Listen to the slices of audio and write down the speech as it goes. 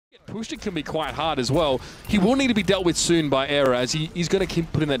Pushed it can be quite hard as well. He will need to be dealt with soon by Era as he's going to keep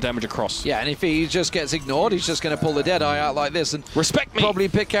putting that damage across. Yeah, and if he just gets ignored, he's just going to pull the Deadeye out like this and respect me. Probably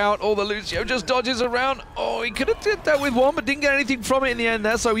pick out all the Lucio, just dodges around. Oh, he could have did that with one, but didn't get anything from it in the end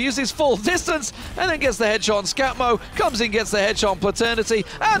there, so he uses full distance and then gets the headshot on Scatmo, comes in, gets the headshot on Paternity,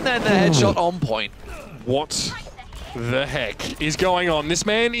 and then the headshot on point. What the heck is going on? This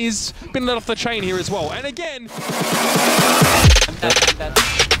man is been let off the chain here as well, and again...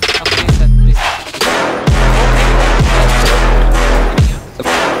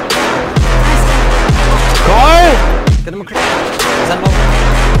 KYLE! Get him a crit. Is that not?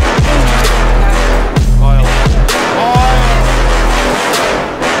 KYLE.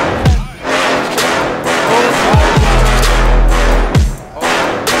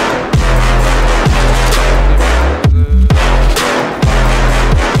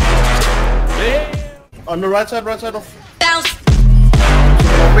 On the right side of. Bounce!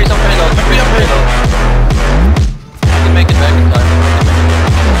 Freeze on payload, freeze on payload. You can make it back in time.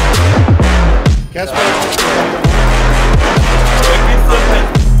 Casper.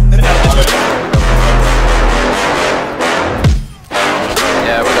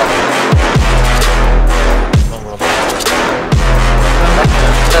 Yeah, we got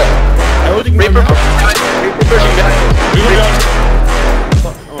I Reaper pushing behind.